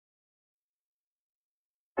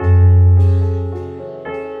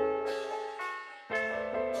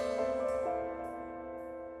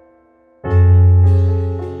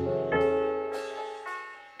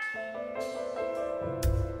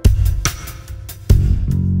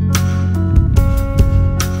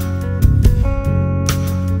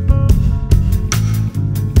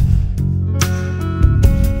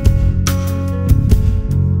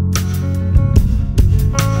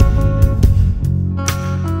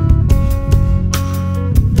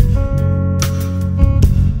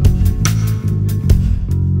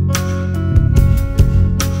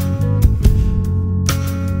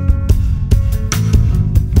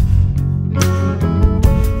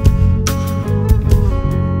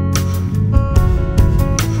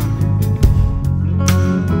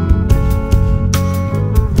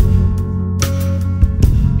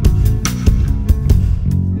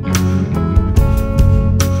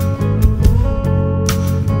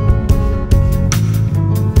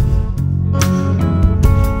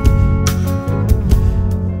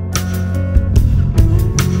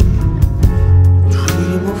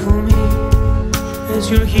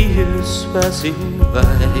as your years passing by.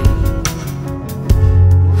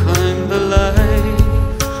 Find the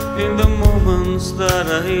life in the moments that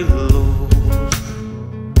I lost.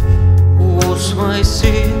 Wash my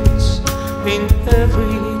sins in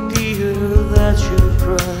every tear that you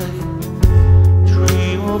cry.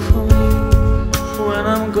 Dream of me when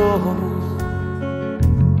I'm gone.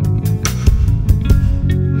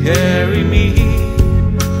 Carry me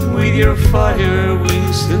with your fire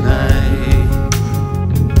wings tonight.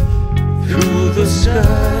 Through the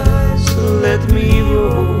skies let me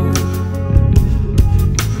roam.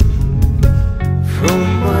 From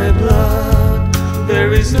my blood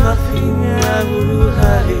there is nothing I would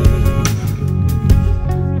hide.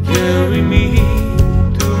 Carry me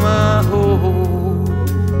to my home.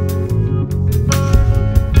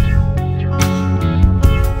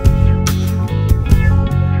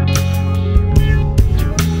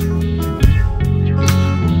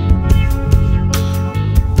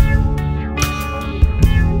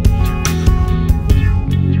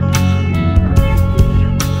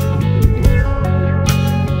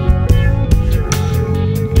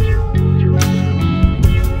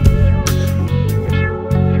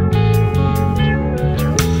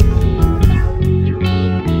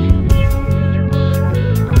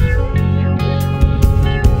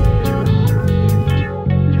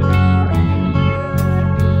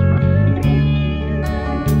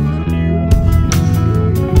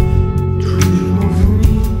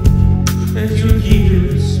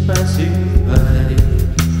 Passing by,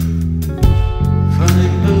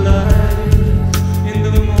 find the light in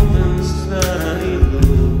the moments that I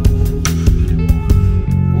lose.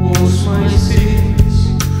 Wash my sins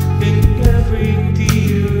in every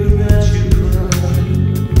tear that you cry.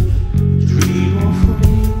 Dream of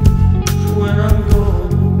me when I'm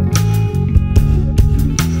gone.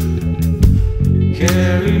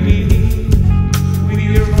 Carry me with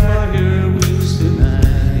your fire wings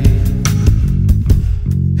tonight.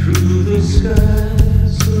 Through the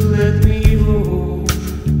skies let me roam.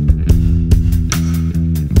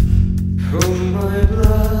 From my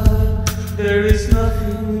blood there is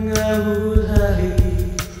nothing I would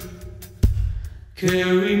hide.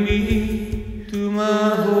 Carry me to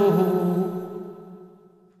my home.